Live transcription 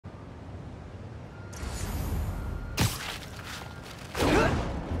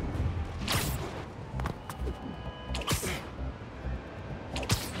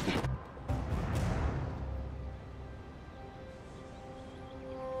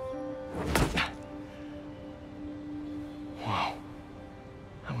Wow.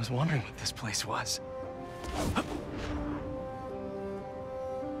 I was wondering what this place was.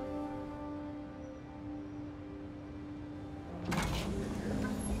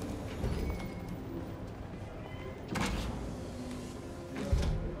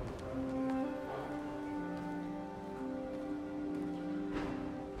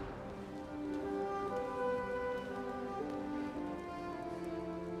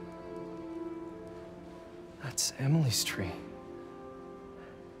 That's Emily's tree.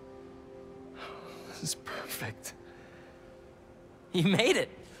 This is perfect. You made it!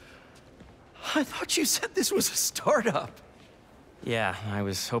 I thought you said this was a startup. Yeah, I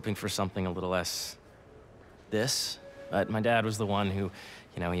was hoping for something a little less... this. But my dad was the one who,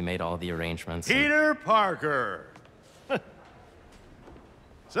 he made all the arrangements. Peter Parker!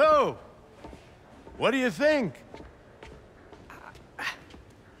 So, what do you think?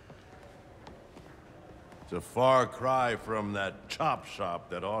 It's a far cry from that chop shop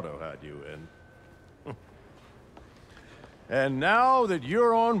that Otto had you in. And now that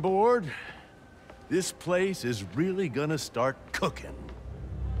you're on board, this place is really gonna start cooking.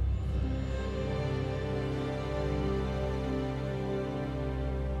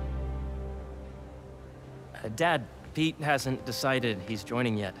 Dad, Pete hasn't decided he's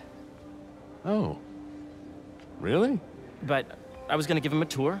joining yet. Oh. Really? But I was gonna give him a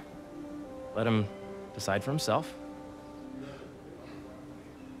tour. Let him decide for himself.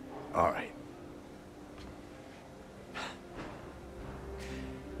 All right.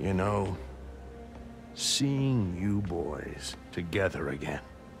 Seeing you boys together again.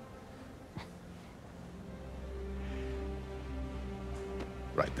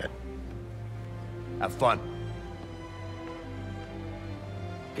 Right then. Have fun.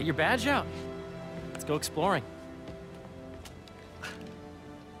 Get your badge out. Let's go exploring.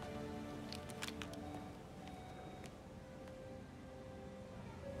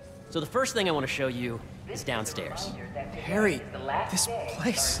 So the first thing I want to show you is downstairs. Harry, this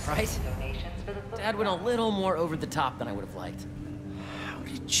place. Right? Dad went a little more over the top than I would have liked. How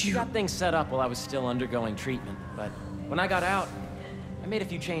did He you... got things set up while I was still undergoing treatment, but when I got out, I made a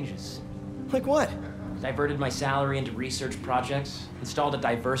few changes. Like what? Diverted my salary into research projects, installed a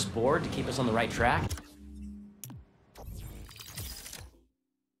diverse board to keep us on the right track.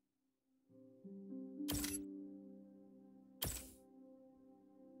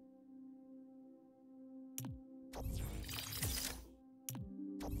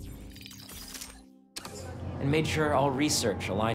 And made sure all research aligned